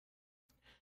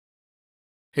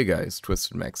Hey guys,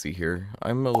 TwistedMexi here.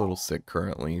 I'm a little sick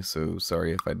currently, so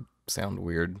sorry if I sound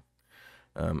weird.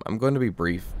 I'm going to be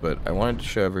brief, but I wanted to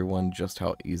show everyone just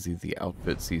how easy the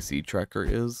Outfit CC tracker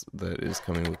is that is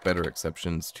coming with Better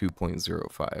Exceptions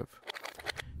 2.05.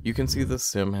 You can see the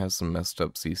sim has some messed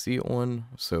up CC on,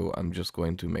 so I'm just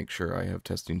going to make sure I have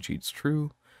testing cheats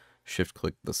true, shift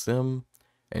click the sim,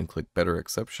 and click Better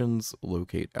Exceptions,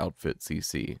 locate Outfit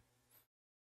CC.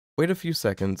 Wait a few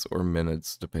seconds or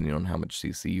minutes depending on how much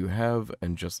CC you have,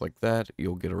 and just like that,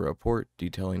 you'll get a report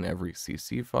detailing every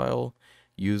CC file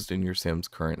used in your sim's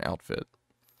current outfit.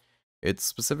 It's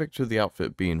specific to the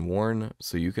outfit being worn,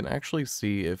 so you can actually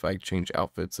see if I change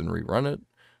outfits and rerun it,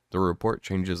 the report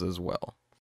changes as well.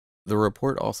 The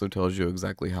report also tells you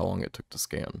exactly how long it took to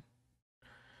scan.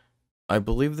 I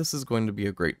believe this is going to be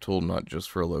a great tool not just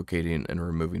for locating and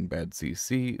removing bad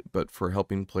CC, but for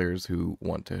helping players who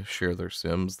want to share their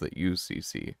sims that use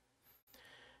CC.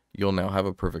 You'll now have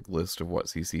a perfect list of what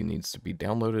CC needs to be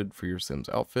downloaded for your sim's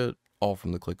outfit, all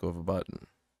from the click of a button.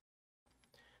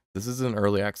 This is in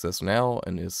early access now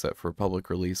and is set for public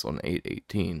release on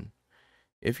 8/18.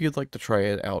 If you'd like to try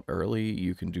it out early,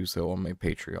 you can do so on my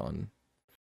Patreon.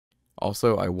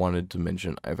 Also, I wanted to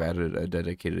mention I've added a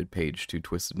dedicated page to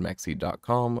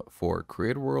TwistedMexi.com for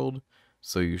Creator World,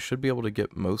 so you should be able to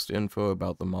get most info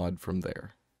about the mod from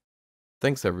there.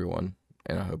 Thanks everyone,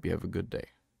 and I hope you have a good day.